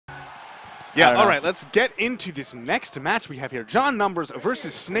Yeah, all right, let's get into this next match we have here. John Numbers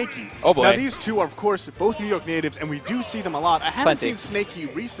versus Snakeee. Oh, boy. Now, these two are, of course, both New York natives, and we do see them a lot. I haven't seen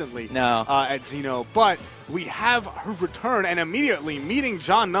Snakeee recently at Xeno, but we have her return and immediately meeting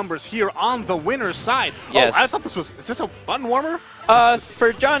John Numbers here on the winner's side. Yes. Oh, I thought is this a button warmer?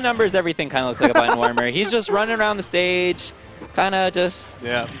 For John Numbers, everything kind of looks like a button warmer. He's just running around the stage, kind of just,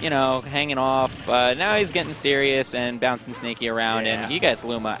 you know, hanging off. Now he's getting serious and bouncing Snakeee around, and he gets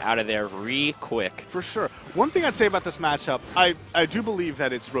Luma out of there quick. For sure. One thing I'd say about this matchup, I do believe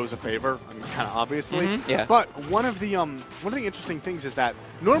that it's Rosa favor, I mean, kind of obviously. But one of the interesting things is that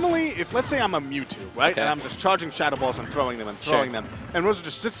normally, if let's say I'm a Mewtwo, right, and I'm just charging Shadow Balls and throwing them, and Rosa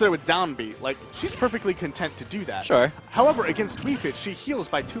just sits there with down B, like she's perfectly content to do that. However, against Wii Fit, she heals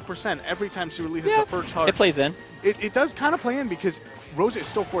by 2% every time she releases her first charge. It plays in. It does kind of play in because Rosa is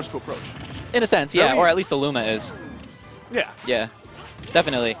still forced to approach. In a sense, yeah, or at least the Luma is. Yeah,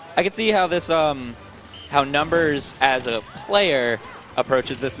 definitely. I can see how this, how Numbers as a player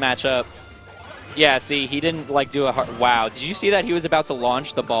approaches this matchup. Yeah, see, he didn't like do a hard. Wow, did you see that he was about to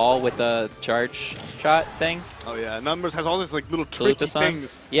launch the ball with the charge shot thing? Oh yeah, Numbers has all these like little tricky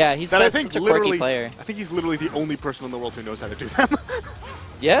things. Yeah, he's such a quirky player. I think he's literally the only person in the world who knows how to do them.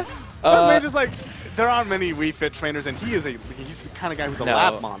 Yeah. Man, just like. There aren't many Wii Fit trainers, and he's the kind of guy who's a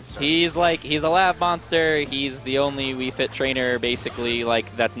lab monster. He's a lab monster. He's the only Wii Fit trainer, basically,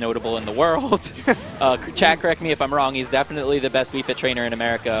 like that's notable in the world. Chat, correct me if I'm wrong. He's definitely the best Wii Fit trainer in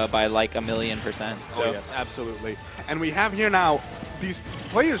America by like 1,000,000%. So. Oh yes, absolutely. And we have here now these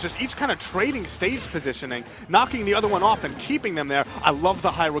players just each kind of trading stage positioning, knocking the other one off and keeping them there. I love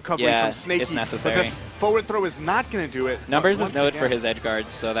the high recovery from Snakeee. It's necessary. But this forward throw is not going to do it. Numbers is noted for his edge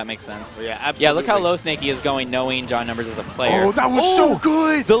guards, so that makes sense. Yeah, absolutely. Yeah, look how low Snakeee is going, knowing John Numbers is a player. Oh, that was so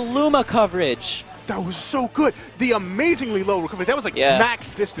good! The Luma coverage. That was so good. The amazingly low recovery. That was like max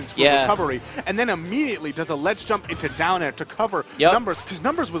distance for recovery. And then immediately does a ledge jump into down air to cover Numbers, because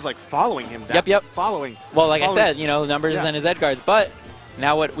Numbers was like following him down. Following. Well, like I said, you know, Numbers and his edge guards. But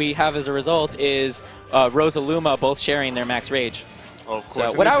now what we have as a result is Rosa Luma both sharing their max rage. Oh, of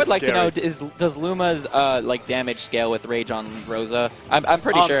course. So what I would like to know is, does Luma's like damage scale with rage on Rosa? I'm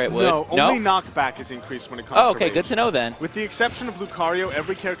pretty sure it would. No, only knockback is increased when it comes to rage. Good to know then. With the exception of Lucario,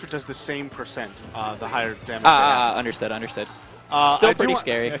 every character does the same percent, the higher damage they have. Understood. Still pretty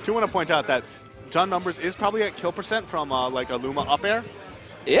scary. I do want to point out that John Numbers is probably at kill percent from like a Luma up air.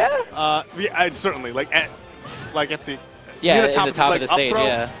 Yeah? Certainly. Like at the... Yeah, at the top of the stage,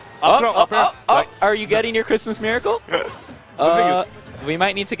 Up throw. Are you getting your Christmas miracle? We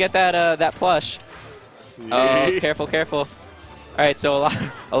might need to get that plush. Oh, careful. All right, so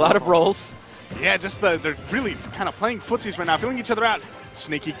a lot of rolls. Yeah, just they're really kind of playing footsies right now, feeling each other out.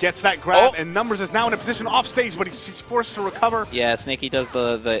 Snakeee gets that grab, and Numbers is now in a position off stage, but she's forced to recover. Yeah, Snakeee does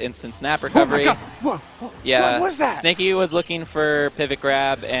the instant snap recovery. Oh my God! Whoa. Yeah, what was that? Snakeee was looking for pivot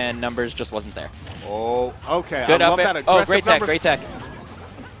grab, and Numbers just wasn't there. Oh, okay. Good up that Oh, great tech.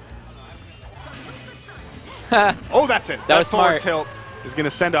 Oh, that's it. That was smart. Tilt is going to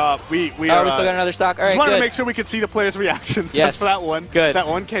send up. We still got another stock. All right, just wanted to make sure we could see the players' reactions just for that one. Good. That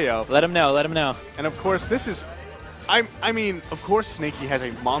one KO. Let them know. And of course, this is. I mean, of course, Snakeee has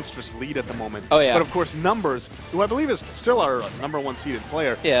a monstrous lead at the moment. Oh, yeah. But of course, Numbers, who I believe is still our #1 seeded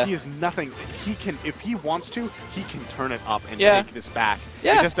player, he is nothing. He can, if he wants to, he can turn it up and take this back.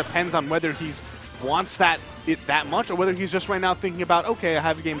 Yeah. It just depends on whether he wants that much, or whether he's just right now thinking about, okay, I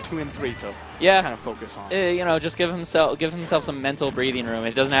have game 2 and 3 to kind of focus on. You know, just give himself some mental breathing room.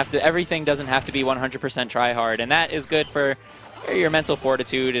 It doesn't have to. Everything doesn't have to be 100% try hard, and that is good for your mental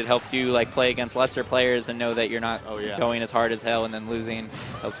fortitude. It helps you like play against lesser players and know that you're not going as hard as hell and then losing.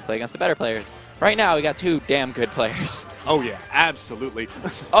 Helps you play against the better players. Right now, we got 2 damn good players. Oh yeah, absolutely.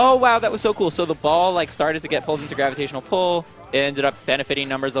 Oh wow, that was so cool. So the ball like started to get pulled into gravitational pull. It ended up benefiting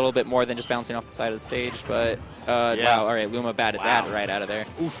Numbers a little bit more than just bouncing off the side of the stage. But wow, all right, Luma batted that right out of there.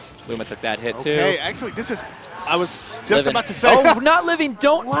 Oof. Luma took that hit too. Okay, actually, this is. I was just about to say. Oh, not living.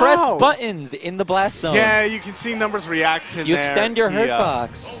 Don't press buttons in the blast zone. Yeah, you can see Numbers' reaction. You extend your hurt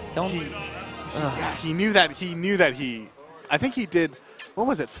box. Don't. He knew that. I think he did. What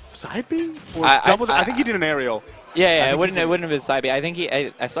was it? Side B or double? I think he did an aerial. Yeah, it wouldn't have been side B. I think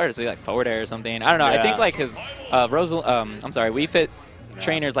I started to say like forward air or something. I don't know. I think like his Wii Fit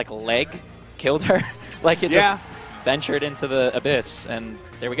trainer's like leg killed her. Like it just ventured into the abyss, and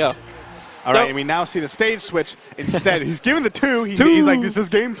there we go. All right, and we now see the stage switch. Instead, he's given the 2. He's like, this is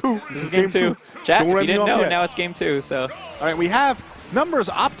game 2. This is game 2. Chat, if you didn't know, now it's game 2. So. All right, we have Numbers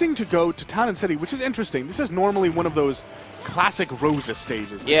opting to go to Town and City, which is interesting. This is normally one of those classic Rosa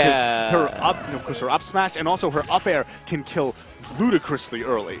stages. Yeah. Because her up, of course, her up smash and also her up air can kill ludicrously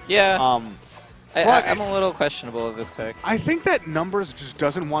early. Yeah. I'm a little questionable of this pick. I think that Numbers just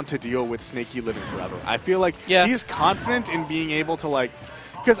doesn't want to deal with Snakeee living forever. I feel like he's confident in being able to, like,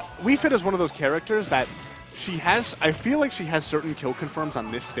 because Wii Fit is one of those characters that she has, I feel like she has certain kill confirms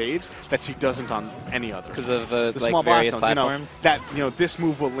on this stage that she doesn't on any other. Because of the like, small various platforms? This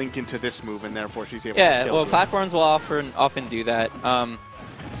move will link into this move, and therefore she's able to kill. Well, platforms will often do that.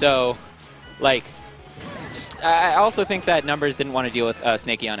 So, like, I also think that Numbers didn't want to deal with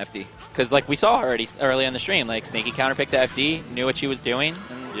Snakeee on FD. Because, like, we saw already early on the stream, like, Snakeee counterpicked to FD, knew what she was doing.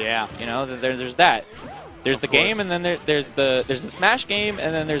 And, you know, there's that. There's the game, and then there's the Smash game,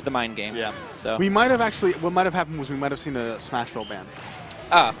 and then there's the Mind games. Yeah. So we might have actually, what might have happened was we might have seen a Smashville ban.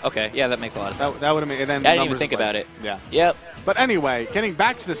 Ah, okay. Yeah, that makes a lot of sense. That would have made. And then I didn't even think about it. Yeah. Yep. But anyway, getting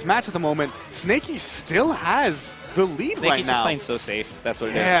back to this match at the moment, Snakeee still has the lead right now. Snakee's just playing so safe. That's what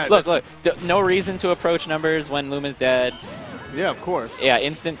it is. Look. No reason to approach Numbers when Luma's dead. Yeah, of course. Yeah,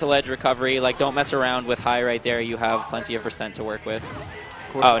 instant to ledge recovery. Like, don't mess around with high right there. You have plenty of % to work with.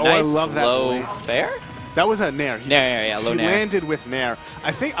 Of course. Oh, nice. I love that low fair? That was a Nair. Low Nair. She landed with Nair.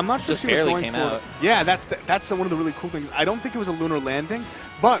 I'm not sure just she was barely going came for out. Yeah, that's one of the really cool things. I don't think it was a lunar landing,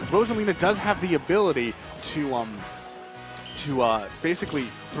 but Rosalina does have the ability to basically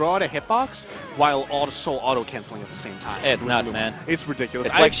throw out a hitbox while also auto canceling at the same time. It's nuts, man. It's ridiculous.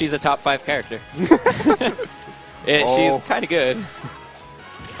 It's like she's a top 5 character. She's kind of good.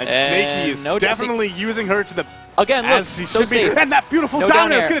 And Snakeee is definitely using her to the again. Look, so safe. And that beautiful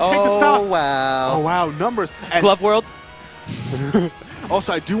down air is going to take the stock. Oh wow! Oh wow! Numbers. And Glove World.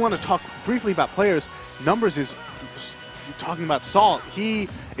 Also, I do want to talk briefly about players. Numbers is talking about Salt. He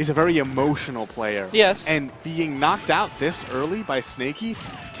is a very emotional player. Yes. And being knocked out this early by Snakeee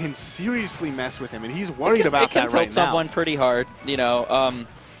can seriously mess with him, and he's worried about that right now. It can tilt someone pretty hard, you know.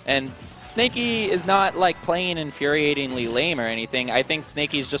 And Snakeee is not like playing infuriatingly lame or anything. I think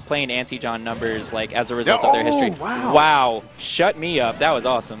Snakee's just playing anti-John Numbers like as a result of their history. Wow. Wow. Shut me up. That was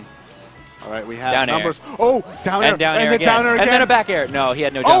awesome. All right, we have down Numbers. Air. Oh, down air. And down air again. Down air again. And then a back air. No, he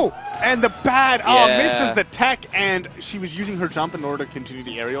had no jumps. Oh, and the bad. Oh, misses the tech, and she was using her jump in order to continue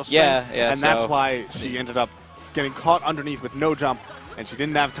the aerial strength. Yeah. And that's why she ended up getting caught underneath with no jump, and she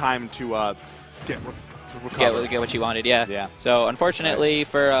didn't have time to get what she wanted, yeah. So unfortunately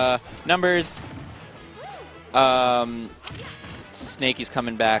for Numbers, Snakee's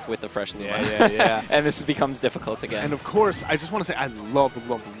coming back with a fresh Luma. Yeah. And this becomes difficult again. And of course, I just want to say I love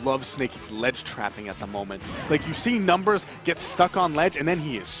Snakee's ledge trapping at the moment. Like, you see Numbers get stuck on ledge, and then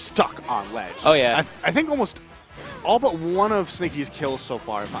he is stuck on ledge. Oh yeah. I think almost all but one of Snakee's kills so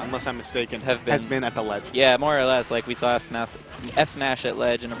far, unless I'm mistaken, has been at the ledge. Yeah, more or less. Like, we saw F smash at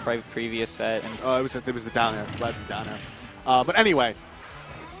ledge in a previous set. And it was the down air, classic down air. But anyway.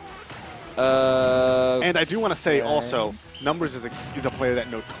 And I do want to say also, Numbers is a player that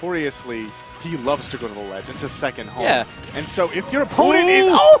notoriously he loves to go to the ledge. It's his second home. Yeah. And so if your opponent is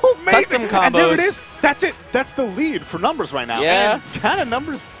amazing, custom combos. And there it is. That's it. That's the lead for Numbers right now. Yeah. And kind of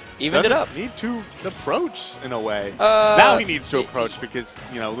Numbers evened it up. Need to approach in a way. Now he needs to approach because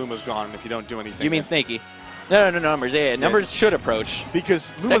Luma's gone, and if you don't do anything. You mean Snakeee? No, Numbers. Yeah, Numbers should approach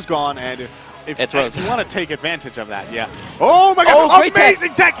because Luma's gone, and if you want to take advantage of that, Oh my God! Great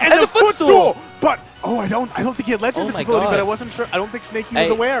amazing tech and the footstool. But I don't think he had ledge invincibility, God. But I wasn't sure. I don't think Snakeee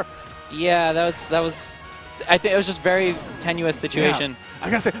was aware. Yeah, that was. I think it was just very tenuous situation. Yeah. I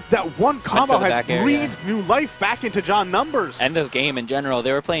gotta say that one combo has breathed new life back into John Numbers. And this game in general,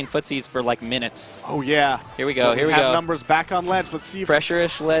 they were playing footsies for like minutes. Oh yeah. Here we go. Here we go. Numbers back on ledge. Let's see.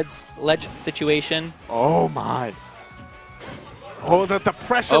 Pressure-ish ledge situation. Oh my. Oh, the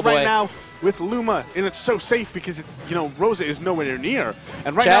pressure right now with Luma, and it's so safe because it's Rosa is nowhere near,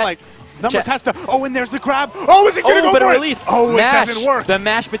 and right now Numbers has to. Oh, and there's the grab. Oh, is it gonna go for a release? Oh, mash, it doesn't work. The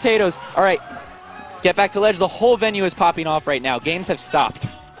mashed potatoes. All right, get back to ledge. The whole venue is popping off right now. Games have stopped.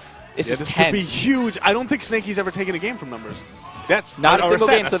 This is this tense. Could be huge. I don't think Snakee's ever taken a game from Numbers. That's not a single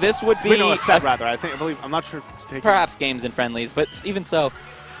game. So this would be a set rather. I'm not sure if it's taken. Perhaps games and friendlies, but even so.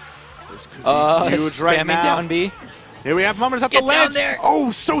 This could be huge right now. Down B. Here we have Numbers at the ledge. Down there. Oh,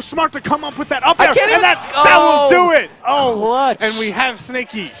 so smart to come up with that up air. And that will do it. Oh, clutch. And we have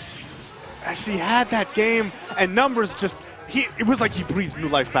Snakeee. She had that game, and Numbers just, it was like he breathed new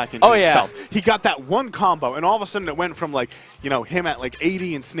life back into himself. He got that one combo, and all of a sudden it went from him at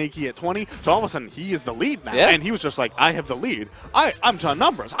 80 and Snakeee at 20, to all of a sudden he is the lead now. Yeah. And he was just like, I have the lead. I'm John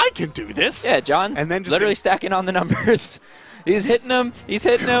Numbers. I can do this. Yeah, John's and then just literally stacking on the numbers. He's hitting him. He's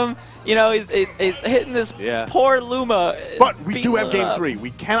hitting him. You know, he's hitting this poor Luma. But we do have Game 3.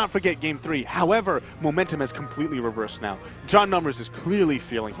 We cannot forget Game 3. However, momentum has completely reversed now. John Numbers is clearly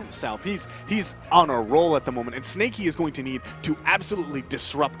feeling himself. He's on a roll at the moment, and Snakeee is going to need to absolutely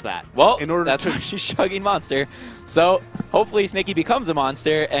disrupt that. Well, in order that's why she's chugging Monster. So hopefully Snakeee becomes a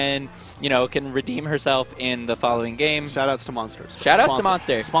monster and, you know, can redeem herself in the following game. Shoutouts to Monsters. Shoutouts to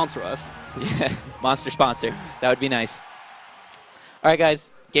Monster. Sponsor us. Yeah, Monster sponsor. That would be nice. All right, guys.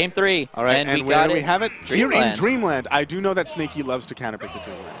 Game 3. All right, and where do we have it? Dreamland. Here in Dreamland. I do know that Snakeee loves to counterpick the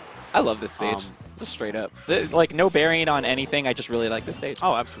Dreamland. I love this stage. Just straight up. Like, no bearing on anything. I just really like this stage.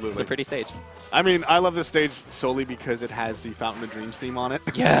 Oh, absolutely. It's a pretty stage. I mean, I love this stage solely because it has the Fountain of Dreams theme on it.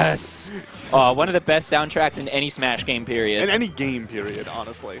 Yes! One of the best soundtracks in any Smash game, period. In any game, period,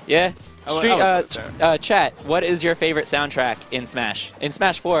 honestly. Yeah. Chat, what is your favorite soundtrack in Smash? In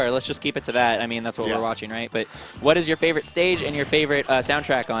Smash 4, let's just keep it to that. I mean, that's what we're watching, right? But what is your favorite stage and your favorite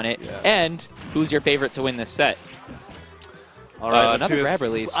soundtrack on it? Yeah. And who's your favorite to win this set? All right, another grab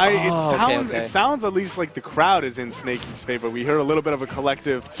release. It sounds at least like the crowd is in Snakee's favor. We heard a little bit of a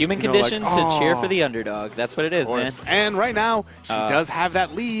collective human condition to cheer for the underdog. That's what it is, man. And right now, she does have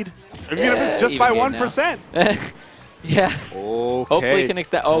that lead, even if it's just by 1%. Yeah. Okay. Hopefully, can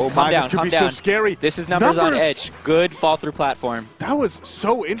extend. Oh, calm down. This could be so scary. This is Numbers on edge. Good fall through platform. That was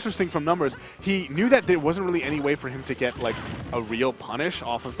so interesting from Numbers. He knew that there wasn't really any way for him to get like a real punish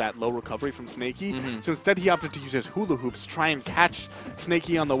off of that low recovery from Snakeee. So instead, he opted to use his hula hoops, try and catch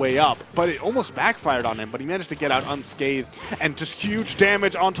Snakeee on the way up. But it almost backfired on him. But he managed to get out unscathed and just huge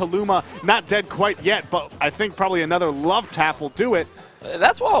damage onto Luma. Not dead quite yet, but I think probably another love tap will do it.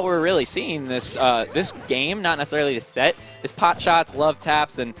 That's what we're really seeing this this game, not necessarily the set, is pot shots, love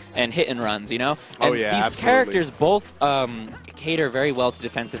taps, and hit and runs, you know? And these characters both cater very well to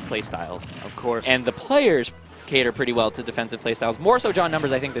defensive playstyles. Of course. And the players cater pretty well to defensive playstyles. More so John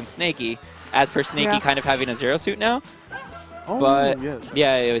Numbers, I think, than Snakeee, as per Snakeee kind of having a zero suit now. But,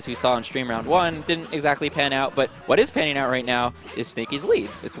 yeah, as we saw in Stream Round 1, didn't exactly pan out. But what is panning out right now is Snakee's lead.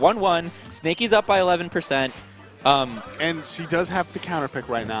 It's 1-1. Snakee's up by 11%. And she does have the counter pick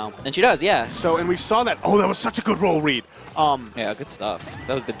right now. And she does, yeah. So, and we saw that. Oh, that was such a good roll read. Yeah, good stuff.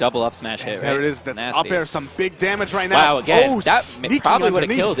 That was the double up smash hit, right? There it is. That's nasty. up air. Some big damage right now. Wow, again. That probably would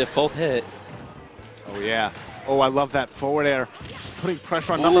have killed if both hit. Oh, yeah. Oh, I love that forward air. Just putting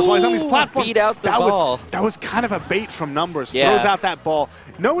pressure on Numbers while he's on these platforms. Beat out the ball. That was kind of a bait from Numbers. Yeah. Throws out that ball.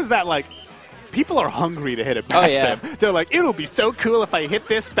 Knows that, like, people are hungry to hit it back to him. They're like, it'll be so cool if I hit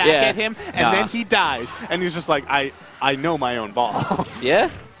this back at him, and then he dies. And he's just like, I know my own ball. Yeah.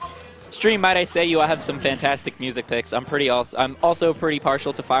 Stream, might I say, you have some fantastic music picks. I'm also pretty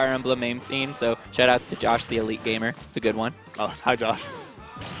partial to Fire Emblem main theme, so shout-outs to Josh, the Elite Gamer. It's a good one. Oh, hi, Josh.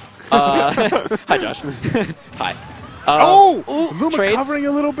 Hi, Josh. Hi. Luma trades. Covering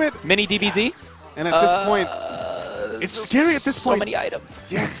a little bit. Mini DBZ. And at this point, it's scary at this point. So many items.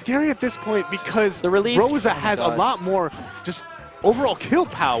 Yeah, it's scary at this point because the release, Rosa has a lot more just overall kill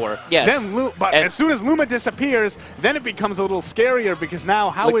power. Yes. But as soon as Luma disappears, then it becomes a little scarier because now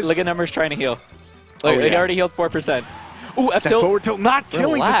look at Numbers trying to heal. Look, he already healed 4%. Ooh, F tilt. Forward tilt, not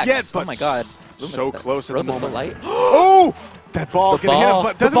killing just yet, but oh my god. So close at the moment. Light. Oh! That ball gonna hit him,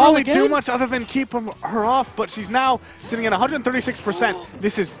 but doesn't really do much other than keep her off. But she's now sitting at 136%.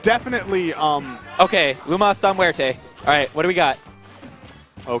 This is definitely okay, Luma hasta muerte. All right, what do we got?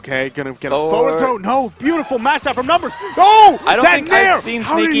 Okay, gonna get a forward throw. No, beautiful matchup from Numbers. Oh, I don't think I've seen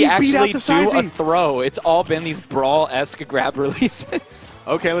Snakeee actually do a throw. It's all been these brawl-esque grab releases.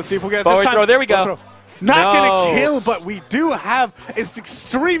 Okay, let's see if we get it forward this time. Throw. There we go. Not gonna kill, but we do have it's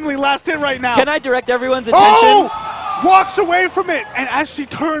extremely last hit right now. Can I direct everyone's attention? Oh! Walks away from it, and as she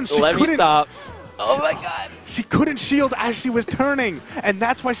turns, she couldn't. Let me stop. Oh my god. She couldn't shield as she was turning, and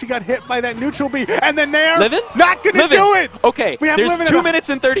that's why she got hit by that neutral B. And then there, not gonna do it. Okay, there's 2 minutes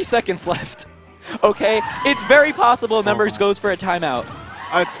and 30 seconds left. Okay, it's very possible Numbers goes for a timeout.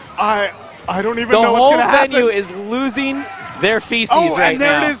 I don't even know what's gonna happen. The whole venue is losing their feces right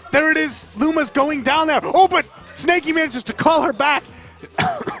now. And there it is. Luma's going down there. Oh, but Snakeee manages to call her back.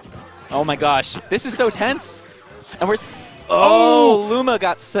 Oh my gosh, this is so tense. And we're Luma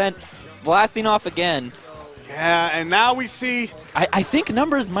got sent blasting off again. Yeah, and now we see. I think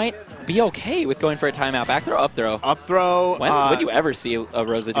Numbers might be okay with going for a timeout. Back throw, up throw. Up throw. When do you ever see a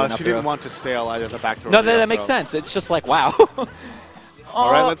Rosa do an up throw? She didn't want to stale either the back throw. No, that makes sense. It's just like, wow. All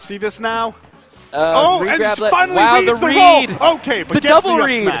right, let's see this now. And finally reads the read. Roll. Okay, but the double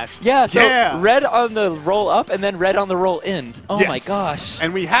read. Smash. Yeah, so red on the roll up and then red on the roll in. Oh my gosh.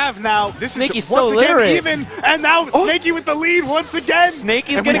 And we have now, this Snakee's is so once again even, and now Snakeee with the lead once again.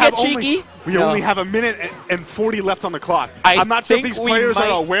 Snakee's going to get cheeky. We only have a minute and 40 left on the clock. I'm not sure if these players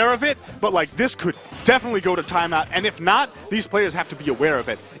are aware of it, but like this could definitely go to timeout. And if not, these players have to be aware of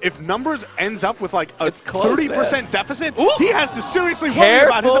it. If Numbers ends up with like a 30% deficit, he has to seriously worry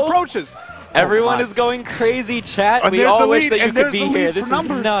about his approaches. Everyone is going crazy, chat. And we all wish that you could be here. This is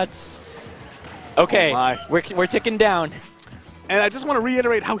nuts. Okay, we're ticking down. And I just want to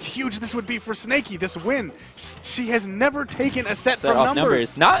reiterate how huge this would be for Snakeee, this win. She has never taken a set from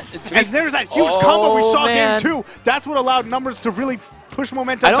Numbers. And there's that huge combo we saw game 2. That's what allowed Numbers to really push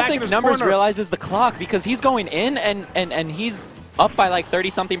momentum back in his corner. I don't think Numbers realizes the clock because he's going in and he's up by like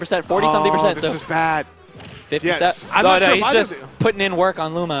 30-something%, 40-something%. This is bad. 57. No, he's just putting in work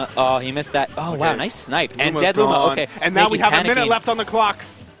on Luma. Oh, he missed that. Oh, wow, nice snipe. And dead Luma. Okay, and now we have a minute left on the clock.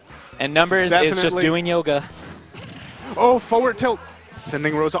 And Numbers is just doing yoga. Oh, forward tilt.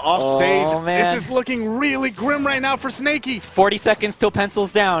 Sending Rosa off stage. This is looking really grim right now for Snakeee. It's 40 seconds till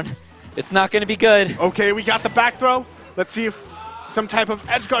pencil's down. It's not going to be good. Okay, we got the back throw. Let's see if some type of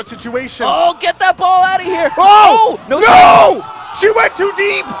edge guard situation. Oh, get that ball out of here. Oh, no! She went too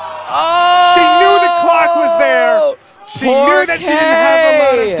deep. Oh! She knew the clock was there. She knew that she didn't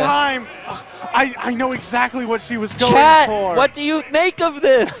have a lot of time. I know exactly what she was going for. What do you make of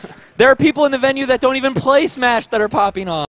this? There are people in the venue that don't even play Smash that are popping off.